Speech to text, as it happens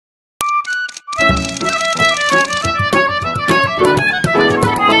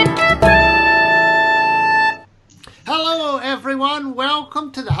everyone,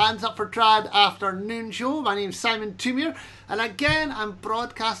 welcome to the Hands Up for Trad afternoon show. My name's Simon Toomere, and again I'm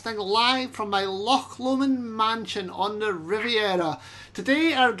broadcasting live from my Loch Lomond mansion on the Riviera.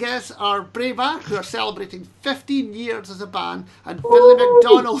 Today our guests are Breabach, who are celebrating 15 years as a band, and Finlay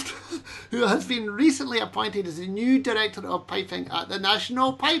MacDonald, who has been recently appointed as the new Director of Piping at the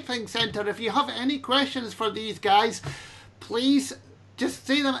National Piping Centre. If you have any questions for these guys, please just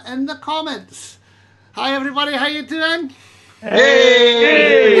say them in the comments. Hi everybody, how you doing?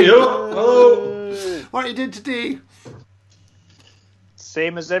 Hey! Hello! What are you doing today?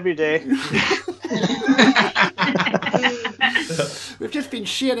 Same as every day. We've just been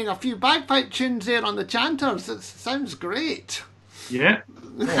sharing a few bagpipe tunes there on the chanters. It sounds great. Yeah.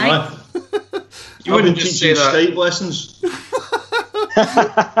 Right. You wouldn't just say that. Skype lessons.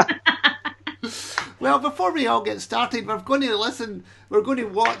 Well, before we all get started, we're going to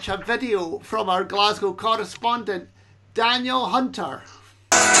watch a video from our Glasgow correspondent, Daniel Hunter.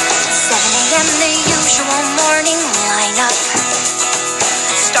 7 a.m. the usual morning lineup.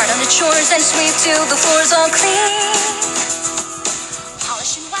 Start on the chores and sweep till the floor's all clean.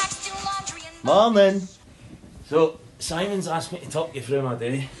 Polish and wax, do laundry and... Morning. So, Simon's asked me to talk you through my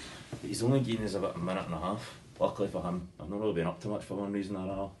day, but he's only given us about a minute and a half. Luckily for him, I've not really been up to much for one reason or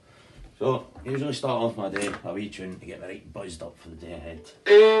another. So, usually start off my day with a wee tune to get me right buzzed up for the day ahead.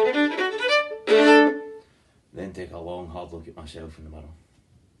 Then take a long, hard look at myself in the mirror.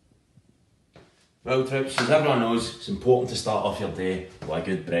 Well, troops, as everyone knows, it's important to start off your day with a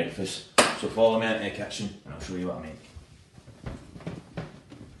good breakfast. So follow me into the kitchen and I'll show you what I make.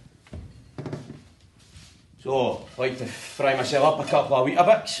 So, I like to fry myself up a couple of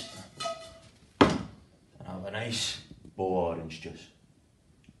Weetabix and have a nice bowl of orange juice.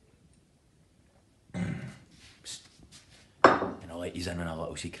 And I'll let you in on a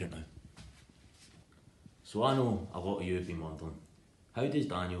little secret now. So I know a lot of you have been wondering, how does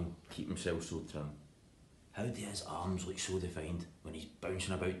Daniel keep himself so trim? How do his arms look so defined when he's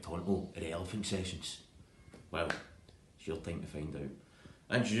bouncing about Tonto at the elephant sessions? Well, it's your time to find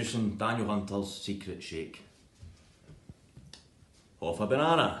out. Introducing Daniel Hunter's secret shake. Half a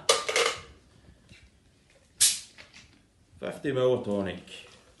banana. 50ml of tonic.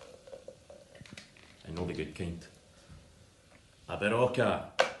 And not the good kind. A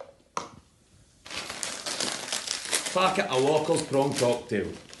Breabach. Packet of Walker's prawn cocktail.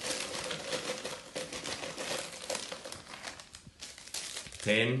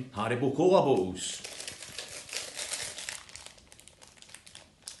 10 Haribo Cola bottles.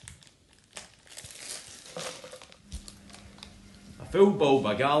 A full bulb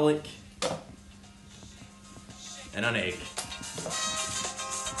of garlic. And an egg.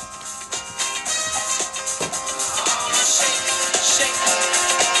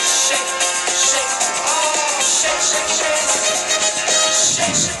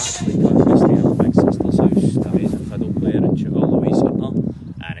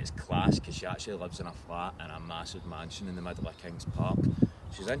 She actually lives in a flat in a massive mansion in the middle of King's Park.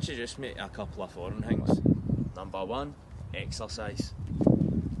 She's introduced me to a couple of foreign things. Number 1, exercise.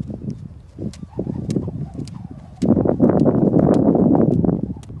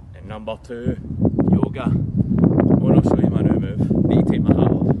 And number 2, yoga. I want to show you my new move. Need to take my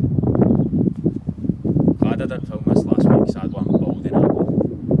hat off. Glad I didn't film this last week because I had one balding apple.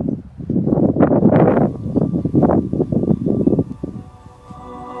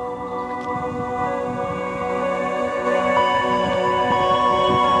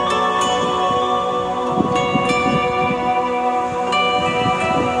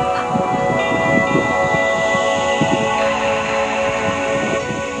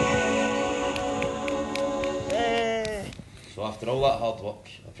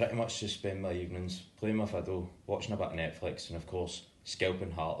 I pretty much just spend my evenings playing my fiddle, watching a bit of Netflix, and of course,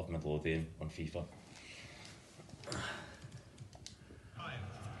 scalping Heart of Midlothian on FIFA.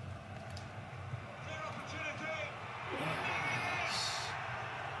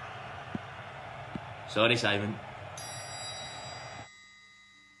 Sorry, Simon.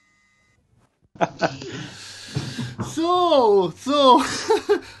 So,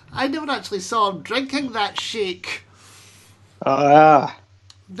 I never actually saw him drinking that shake.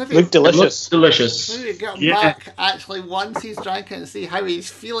 Looked delicious. Delicious. Maybe get him back actually once he's drank it and see how he's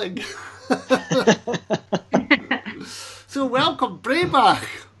feeling. So welcome, Breabach.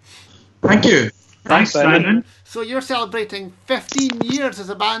 Thank you. Thanks, Simon. So you're celebrating 15 years as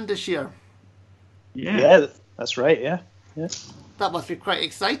a band this year. Yeah, that's right, yeah. That must be quite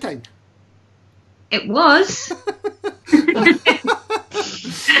exciting. It was.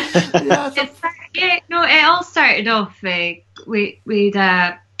 It all started off. We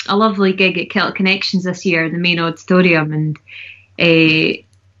had a lovely gig at Celtic Connections this year in the main auditorium, and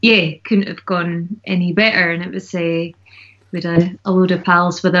couldn't have gone any better. And it was we had a load of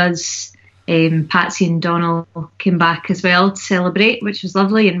pals with us. Patsy and Donald came back as well to celebrate, which was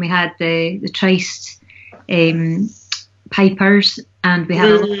lovely. And we had the Trist pipers, and we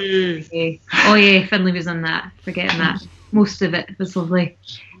had Finlay was on that. Forgetting that, most of it was lovely.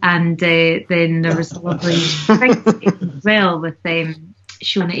 And then there was a lovely drink as well with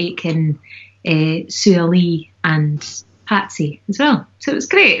Shona Aitken, Sue Lee, and Patsy as well. So it was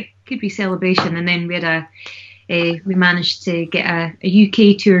great. Good wee celebration. And then we had we managed to get a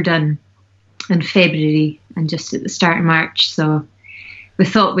UK tour done in February and just at the start of March. So we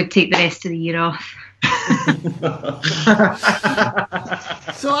thought we'd take the rest of the year off.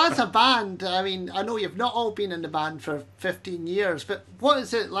 So as a band, I mean, I know you've not all been in the band for 15 years, but what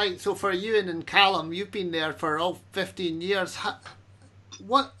is it like? So for Ewan and Callum, you've been there for all 15 years.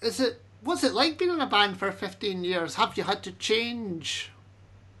 What's it like being in a band for 15 years? Have you had to change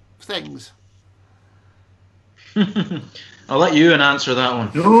things? I'll let Ewan answer that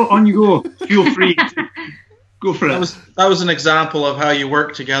one. No, on you go. Feel free. Go for it. That was an example of how you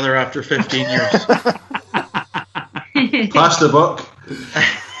work together after 15 years. Pass the buck.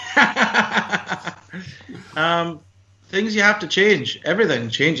 Things you have to change. Everything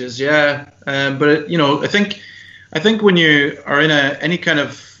changes, yeah. But I think when you are in any kind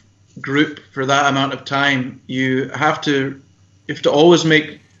of group for that amount of time, you have to always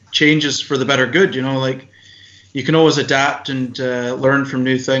make changes for the better good. Like you can always adapt and learn from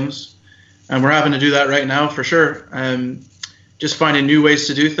new things. And we're having to do that right now for sure. Just finding new ways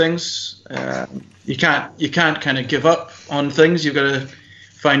to do things. You can't kind of give up on things. You've got to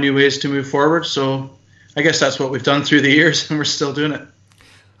find new ways to move forward. So I guess that's what we've done through the years, and we're still doing it.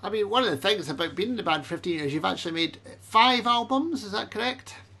 I mean, one of the things about being in the band for 15 years, you've actually made 5 albums. Is that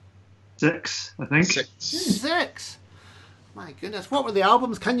correct? 6, I think. 6. My goodness, what were the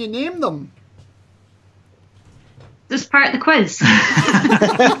albums? Can you name them? This part of the quiz.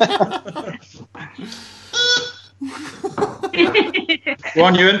 Go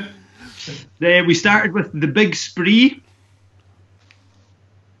on, Ewan. We started with The Big Spree.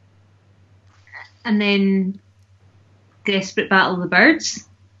 And then Desperate Battle of the Birds.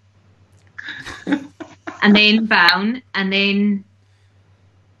 And then Baun. And then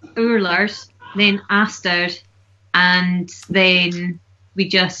Oorlars. Then Aster. And then we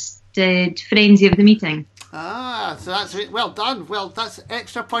just did Frenzy of the Meeting. Ah, so that's well done. Well, that's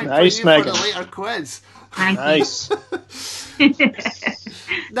extra point Nice, for you Megan. for the later quiz. Nice.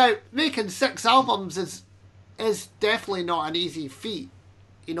 Now, making 6 albums is definitely not an easy feat,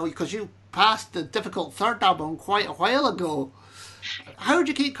 because you passed the difficult 3rd album quite a while ago. How do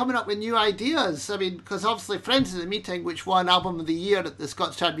you keep coming up with new ideas? I mean, because obviously Friends of the Meeting, which won Album of the Year at the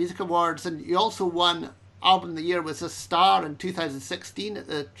Scots Trad Music Awards, and you also won Album of the Year was a star in 2016 at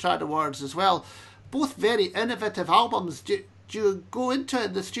the Trad Awards as well. Both very innovative albums. Do you go into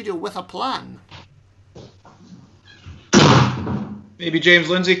the studio with a plan? Maybe James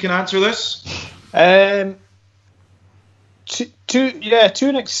Lindsay can answer this. To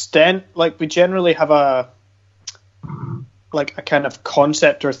an extent. Like we generally have a kind of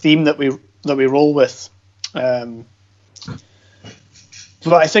concept or theme that we roll with. But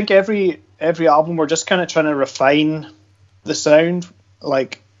I think every album we're just kind of trying to refine the sound.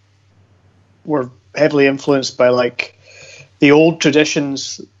 Like we're heavily influenced by like the old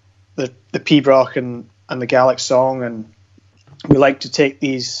traditions, the Breabach and the Gaelic song, and we like to take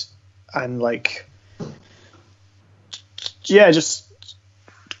these and just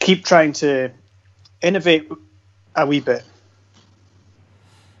keep trying to innovate a wee bit.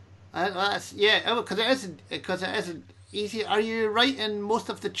 Because it isn't easy. Are you writing most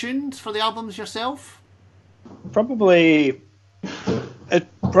of the tunes for the albums yourself? Probably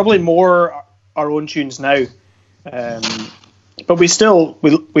more our own tunes now, but we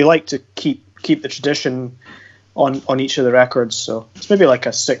like to keep the tradition on each of the records. So it's maybe like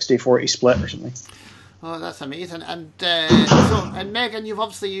a 60-40 split or something. Oh, that's amazing. And Megan,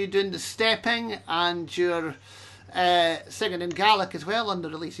 you're doing the stepping and you're singing in Gaelic as well on the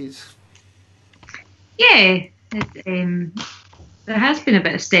releases. Yeah, there has been a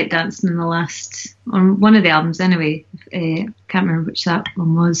bit of step dancing in on one of the albums anyway. Can't remember which that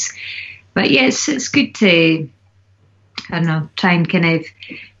one was. But yes, it's good to, I don't know, try and kind of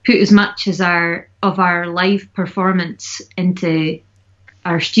put as much of our live performance into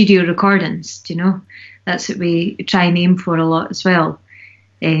our studio recordings, That's what we try and aim for a lot as well,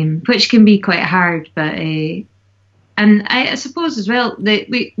 which can be quite hard. But and I suppose as well that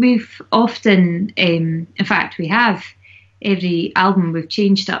we've often, in fact, we have every album we've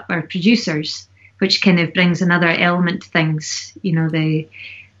changed up our producers, which kind of brings another element to things. You know,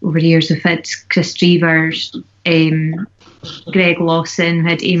 over the years we've had Chris Drevers, Greg Lawson,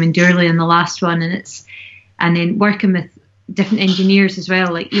 had Eamon Dourley in the last one, and then working with different engineers as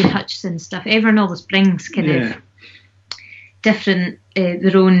well, like Ian Hutchison stuff. Everyone always brings kind of different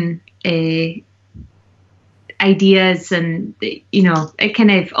their own ideas, and you know, it kind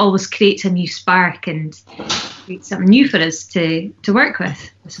of always creates a new spark and creates something new for us to work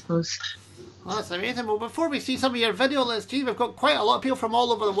with, I suppose. Well, that's amazing. Well, before we see some of your video lists, gee, we've got quite a lot of people from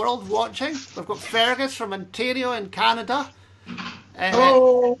all over the world watching. We've got Fergus from Ontario in Canada,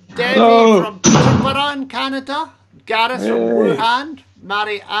 Debbie from Peterborough in Canada, Gareth from Wuhan,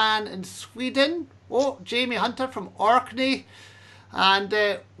 Mary Ann in Sweden, Jamie Hunter from Orkney, and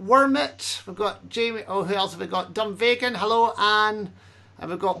Wormit. We've got Jamie. Oh, who else have we got? Dunvegan. Hello, Anne. And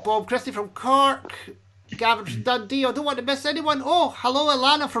we've got Bob Christie from Cork. Gavin from Dundee. I don't want to miss anyone. Oh, hello,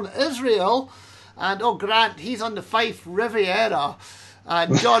 Alana from Israel. And Grant, he's on the Fife Riviera.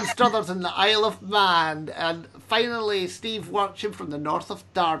 And John Struthers in the Isle of Man. And finally, Steve watching from the north of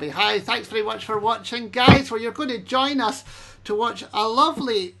Derby. Hi, thanks very much for watching. Guys, well, you're going to join us to watch a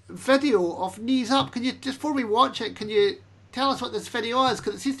lovely video of Knees Up. Can you, just before we watch it, can you tell us what this video is?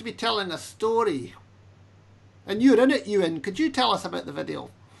 Because it seems to be telling a story. And you're in it, Ewan. Could you tell us about the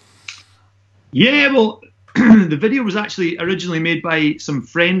video? Yeah, well, the video was actually originally made by some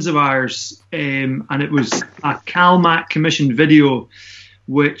friends of ours, and it was a CalMac commissioned video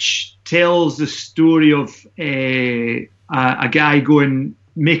which tells the story of a guy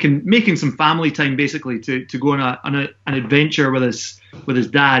making some family time, basically, to go on an adventure with his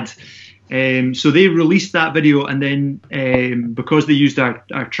dad. So they released that video, and then because they used our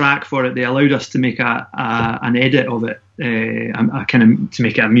track for it, they allowed us to make an edit of it, to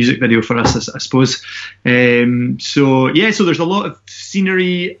make it a music video for us, I suppose. So there's a lot of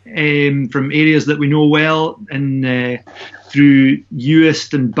scenery from areas that we know well, and through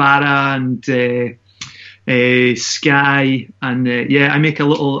Uist and Barra and Skye, and I make a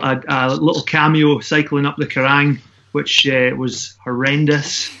little cameo cycling up the Kerrang, which was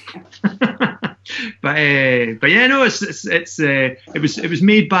horrendous. but yeah, no, it was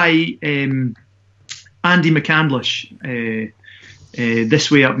made by Andy McCandlish,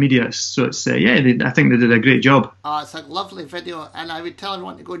 This Way Up Media. So it's I think they did a great job. It's a lovely video, and I would tell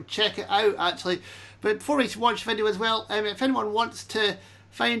everyone to go and check it out, actually. But before we watch the video as well, if anyone wants to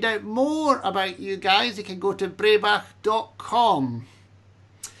find out more about you guys, you can go to Breabach.com.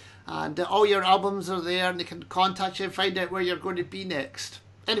 And all your albums are there, and they can contact you and find out where you're going to be next.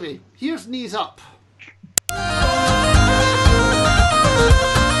 Anyway, here's Knees Up.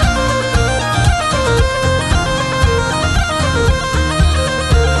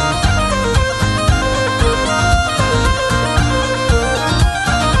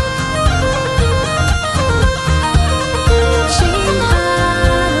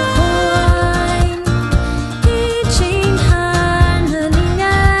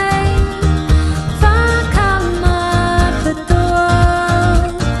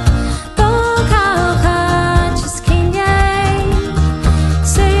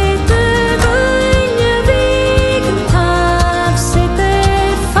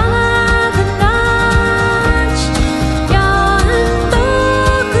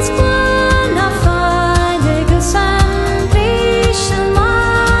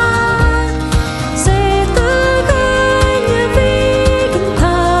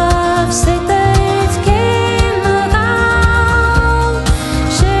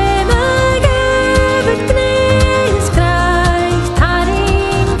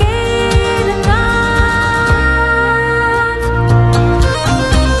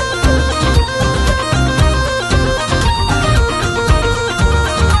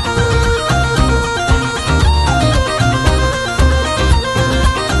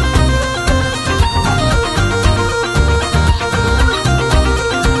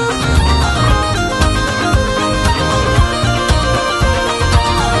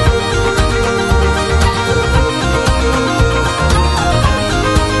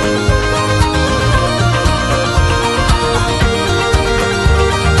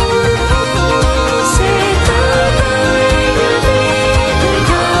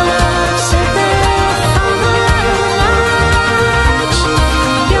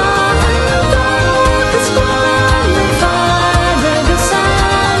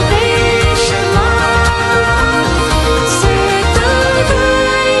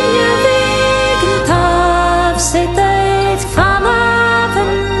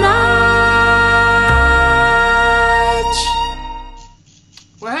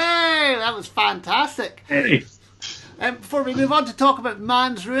 Before we move on to talk about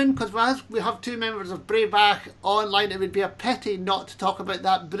Man's Ruin, because we have two members of Breabach online, it would be a pity not to talk about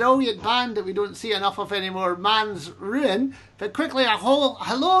that brilliant band that we don't see enough of anymore, Man's Ruin. But quickly, a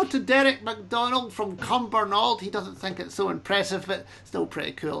hello to Derek MacDonald from Cumbernauld. He doesn't think it's so impressive, but still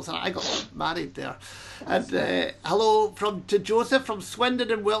pretty cool. So I got married there. And hello to Joseph from Swindon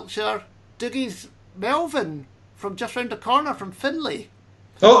in Wiltshire. Dougie's Melvin from just round the corner from Finlay.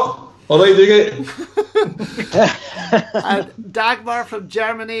 Oh! All right, Dougie. And Dagmar from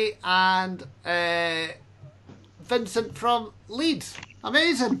Germany and Vincent from Leeds.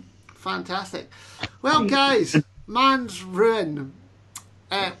 Amazing. Fantastic. Well, guys, Man's Ruin.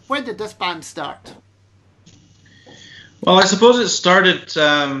 When did this band start? Well, I suppose it started.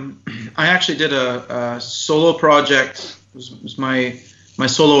 I actually did a solo project. It was my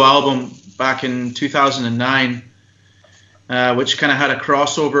solo album back in 2009, which kind of had a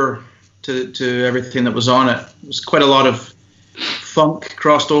crossover to everything that was on it. It was quite a lot of funk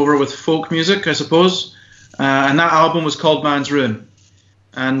crossed over with folk music, I suppose. And that album was called Man's Ruin.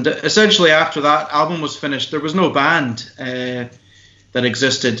 And essentially after that album was finished, there was no band that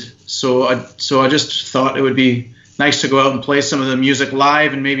existed. So I just thought it would be nice to go out and play some of the music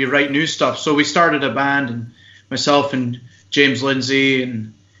live and maybe write new stuff. So we started a band, and myself and James Lindsay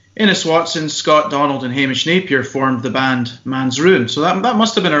and Innes Watson, Scott Donald and Hamish Napier formed the band Man's Ruin. So that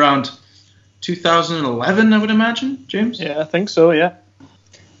must have been around 2011, I would imagine, James? Yeah, I think so, yeah.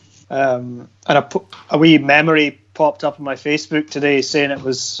 And a wee memory popped up on my Facebook today saying it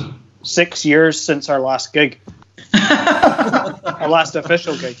was 6 years since our last gig. Our last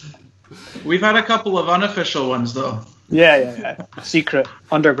official gig. We've had a couple of unofficial ones, though. Yeah. Secret,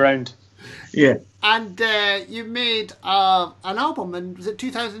 underground. Yeah. And you made an album, and was it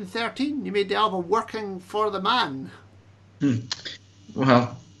 2013? You made the album Working for the Man.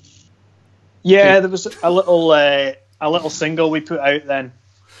 Well... Yeah, there was a little single we put out then.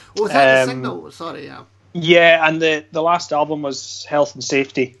 Oh, was that the single? Sorry, yeah. Yeah, and the last album was Health and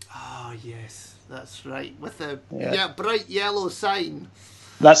Safety. Oh, yes, that's right. With the bright yellow sign.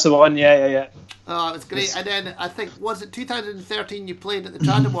 That's the one, yeah. Oh, it was great. And then I think, was it 2013 you played at the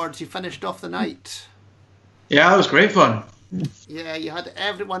Trad Awards, you finished off the night? Yeah, that was great fun. Yeah, you had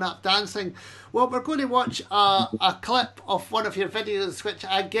everyone up dancing. Well, we're going to watch a clip of one of your videos, which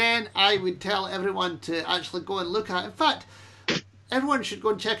again I would tell everyone to actually go and look at. In fact, everyone should go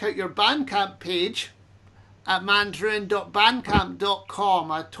and check out your Bandcamp page at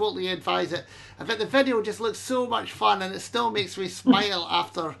mansruin.bandcamp.com. I totally advise it. In fact, the video just looks so much fun, and it still makes me smile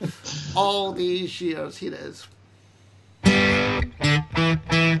after all these years. Here it is.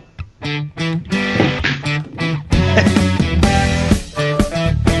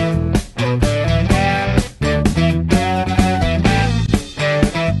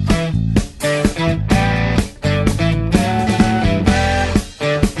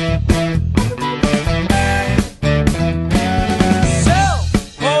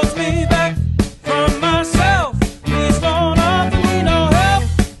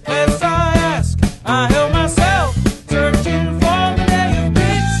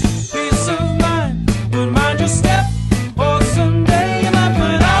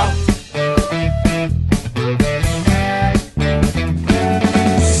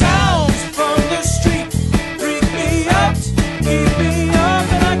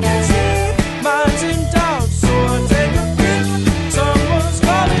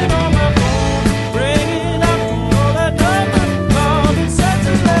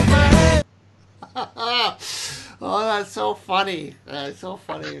 So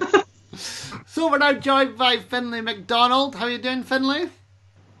funny. So we're now joined by Finlay MacDonald. How are you doing, Finlay?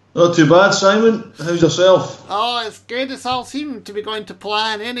 Not too bad, Simon. How's yourself? Oh, it's good. It's all seemed to be going to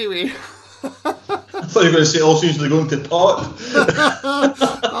plan anyway. I thought you were going to say all seems to be going to pot.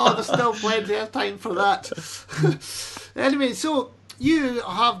 Oh, there's still plenty of time for that. Anyway, so you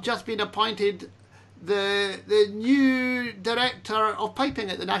have just been appointed the new director of piping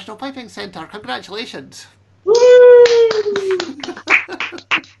at the National Piping Centre. Congratulations. Woo!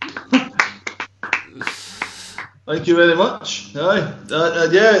 Thank you very much. Aye.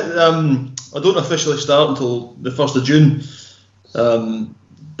 I don't officially start until the 1st of June,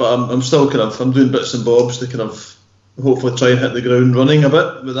 but I'm still I'm doing bits and bobs to kind of hopefully try and hit the ground running a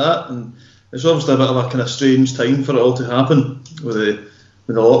bit with that. And it's obviously a bit of a kind of strange time for it all to happen with the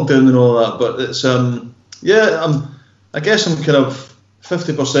lockdown and all that. But it's I guess I'm kind of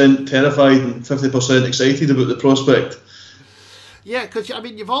 50% terrified and 50% excited about the prospect. Yeah, because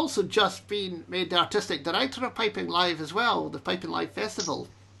you've also just been made the artistic director of Piping Live as well, the Piping Live Festival.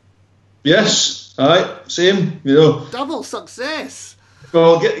 Yes, aye, same, Double success.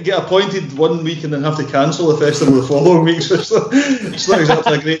 Well, get appointed one week and then have to cancel the festival the following week. So it's not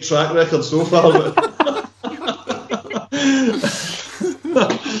exactly a great track record so far.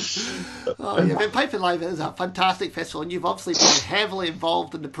 Oh, yeah, but Piping Live is a fantastic festival, and you've obviously been heavily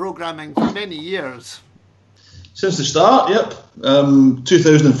involved in the programming for many years. Since the start, yep.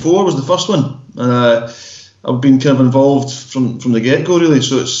 2004 was the first one. I've been kind of involved from the get-go, really,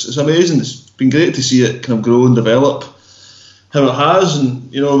 so it's amazing. It's been great to see it kind of grow and develop how it has,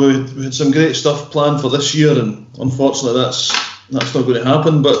 and you know, we had some great stuff planned for this year, and unfortunately that's not going to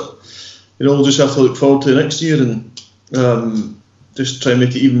happen, but you know, we'll just have to look forward to next year and just try and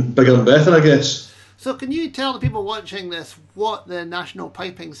make it even bigger and better, I guess. So can you tell the people watching this what the National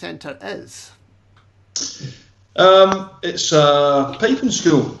Piping Centre is? It's a piping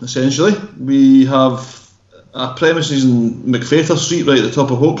school, essentially. We have premises in McFaither Street, right at the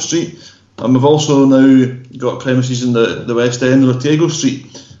top of Hope Street, and we've also now got premises in the West End, Otago Street,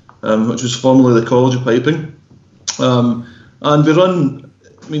 which was formerly the College of Piping. And we run,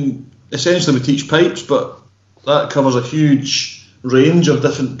 I mean, essentially we teach pipes, but that covers a huge range of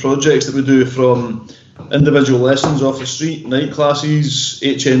different projects that we do, from individual lessons off the street, night classes,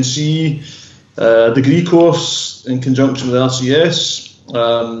 HNC, a degree course in conjunction with RCS,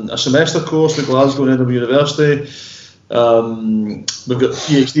 a semester course with Glasgow and Edinburgh University. We've got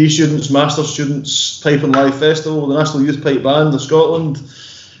PhD students, master students, Pipe and Live Festival, the National Youth Pipe Band of Scotland.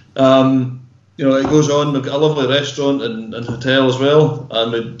 You know, it goes on. We've got a lovely restaurant and hotel as well,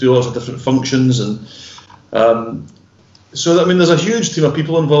 and we do lots of different functions, and so I mean, there's a huge team of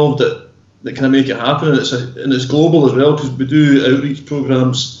people involved that kind of make it happen, and it's global as well, because we do outreach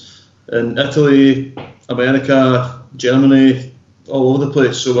programs in Italy, America, Germany, all over the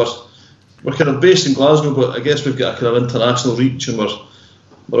place. So we're kind of based in Glasgow, but I guess we've got a kind of international reach, and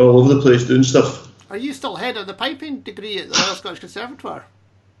we're all over the place doing stuff. Are you still head of the piping degree at the Royal Scottish Conservatoire?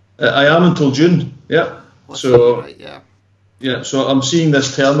 I am until June. Yeah. Right, yeah. Yeah. So I'm seeing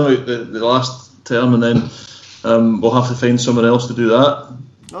this term out, the last term, and then we'll have to find someone else to do that.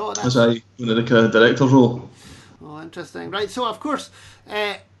 Oh, as I go into the kind of director role. Oh, interesting. Right. So of course,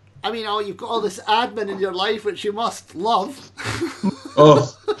 I mean, you've got all this admin in your life, which you must love.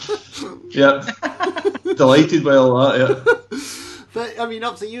 Oh, yeah. Delighted by all that, yeah. But, I mean,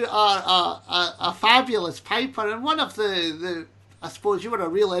 obviously you are a fabulous piper, and one of the I suppose you were a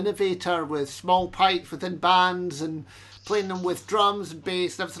real innovator with small pipes within bands and playing them with drums and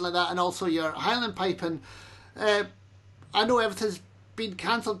bass and everything like that, and also your Highland piping. I know everything's been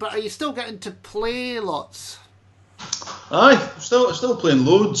cancelled, but are you still getting to play lots? Aye, still playing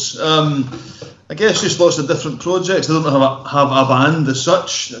loads. I guess just lots of different projects. I don't have a band as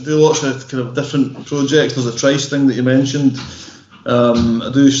such. I do lots of kind of different projects. There's a Trice thing that you mentioned. I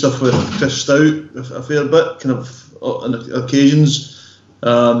do stuff with Chris Stout a fair bit, kind of on occasions.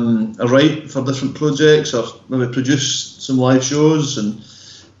 I write for different projects, or maybe produce some live shows, and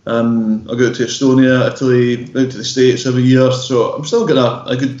I go to Estonia, Italy, out to the States every year. So I'm still getting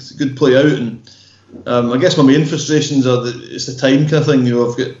a good play out, and I guess my main frustrations are it's the time kind of thing. You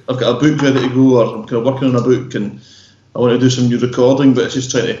know, I've got a book ready to go, or I'm kind of working on a book, and I want to do some new recording, but it's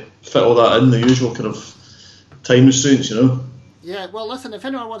just trying to fit all that in, the usual kind of time restraints, you know. Yeah, well, listen, if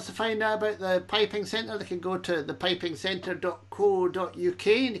anyone wants to find out about the Piping Centre, they can go to thepipingcentre.co.uk,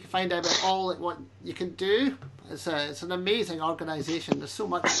 and you can find out about all what you can do. It's an amazing organisation. There's so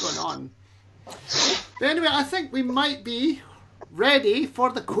much going on. But anyway, I think we might be ready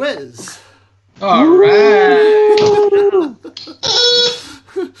for the quiz. All right.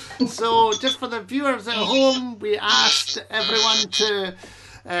 So, just for the viewers at home, we asked everyone to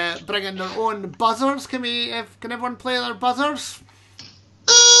bring in their own buzzers. Can everyone play their buzzers?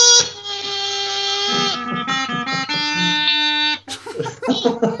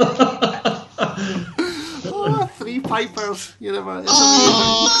 Oh, 3 pipers. You never.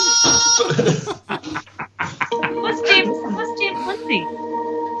 What's James Lindsay?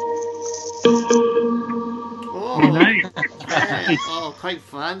 Oh, quite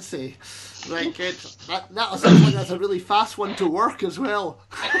fancy. Right, good. That sounds like that's a really fast one to work as well.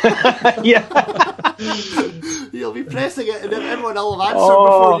 Yeah. You'll be pressing it, and then everyone will have answered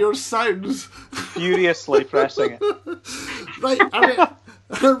before yours sounds. Furiously pressing it. Right,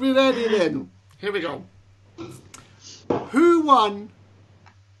 are we ready then? Here we go. Who won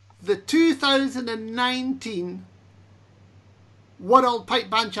the 2019 World Pipe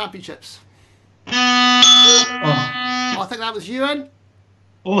Band Championships? Oh, I think that was Ewan.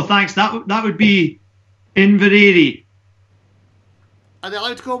 Oh, thanks. That would be Inverary. Are they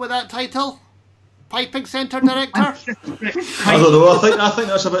allowed to go with that title? Piping Centre Director? I don't know. I think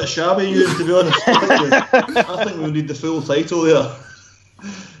that's a bit shabby, you, to be honest. I think we need the full title there.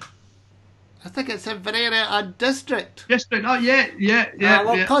 think it's Inverary and District. District. Oh, yeah.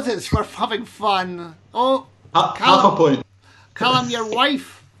 Well, because we're having fun. Oh, Half Callum. a point. Callum, your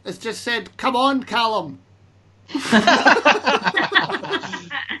wife has just said, "Come on, Callum."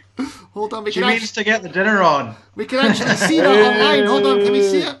 Hold on, She means to get the dinner on. we can actually see that online. Hold on, can we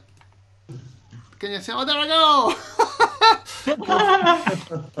see it? Can you see? Oh, there we go.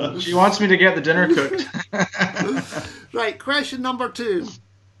 She wants me to get the dinner cooked. Right, question number 2.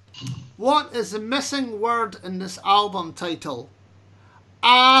 What is the missing word in this album title?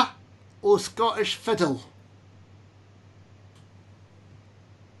 A, O Scottish Fiddle.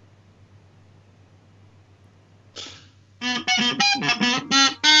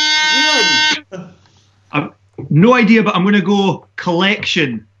 Ian? I've no idea, but I'm going to go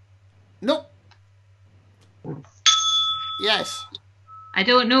collection. Nope. Yes. I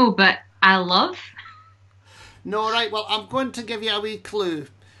don't know, but I love. No, right, well, I'm going to give you a wee clue.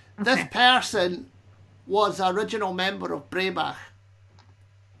 This Okay. person was an original member of Breabach.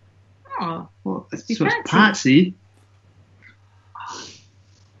 Oh, well, must be So it's fancy. Patsy.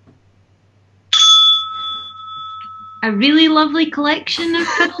 A really lovely collection of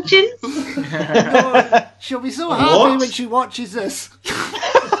fiddle tunes. No, she'll be so happy What? when she watches this.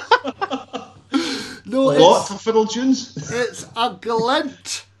 No, What of fiddle tunes? it's a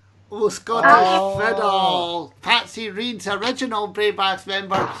glint. Oh, Scottish Fiddle. Patsy Reed's original Breabach's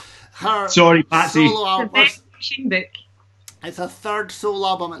member. Her Sorry, Patsy. solo The album. best tune book. It's a third solo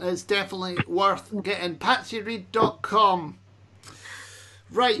album and it's definitely worth getting. PatsyReed.com.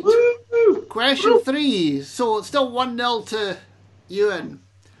 Right. Question 3. So it's still 1-0 to Ewan.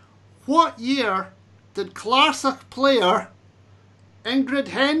 What year did classic player Ingrid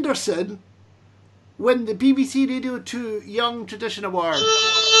Henderson win the BBC Radio 2 Young Tradition Award?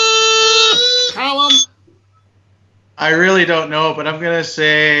 Callum? I really don't know, but I'm going to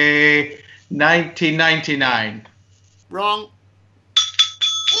say 1999. Wrong.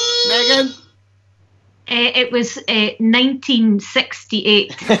 Megan? It was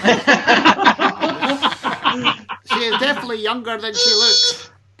 1968. She is definitely younger than she looks.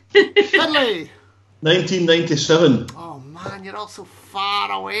 Finlay? 1997. Oh man, you're all so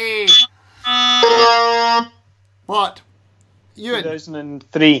far away. What? Ewan?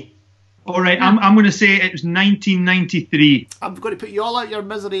 2003. All right, I'm going to say it was 1993. I'm going to put you all out your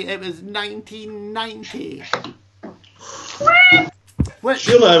misery. It was 1990. Which,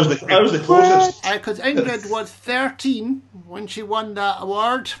 Surely I was the closest. because Ingrid was 13 when she won that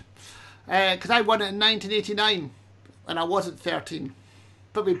award. Because I won it in 1989, and I wasn't 13.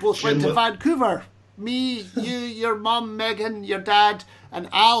 But we both went to Shame. Vancouver. Me, you, your mum, Megan, your dad, and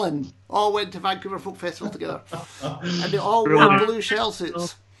Alan all went to Vancouver Folk Festival together. And they all wore Brilliant. blue shell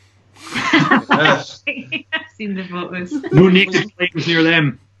suits. Yes. I've seen the photos. No naked flames near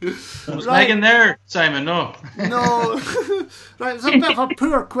them. Was Right. Megan there, Simon? No. No. Right, it's a bit of a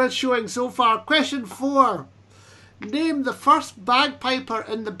poor quiz showing so far. Question 4. Name the first bagpiper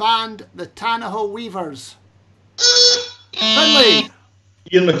in the band The Tannahill Weavers. Finlay.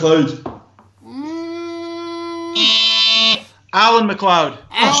 Ian McLeod. Alan McLeod.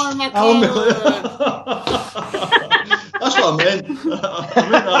 Alan Alan McLeod. That's what I meant. I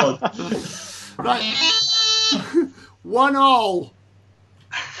meant Alan. Right. 1-1.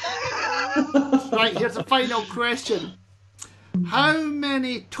 Right, here's the final question. How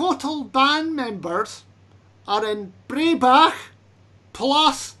many total band members are in Breabach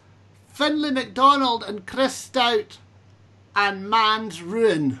plus Finlay MacDonald and Chris Stout and Man's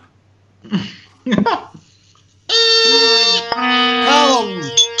Ruin? Callum.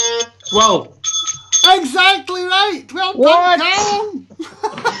 12. Exactly right. Well done, Callum.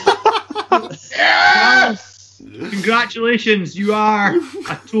 Yes! Congratulations, you are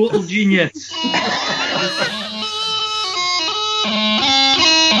a total genius.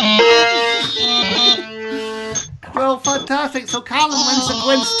 Well, fantastic. So Callum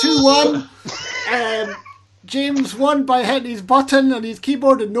wins 2-1. James won by hitting his button on his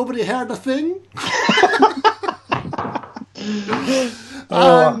keyboard and nobody heard a thing.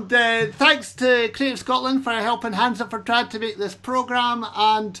 And thanks to Creative Scotland for helping Hands Up for Trad to make this programme.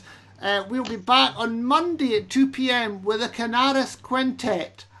 And we'll be back on Monday at 2 p.m. with a Canaris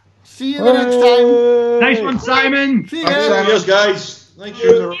Quintet. See you the next time. Nice one, Simon. See you. Cheers, guys. Thank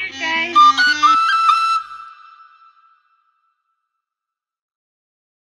you.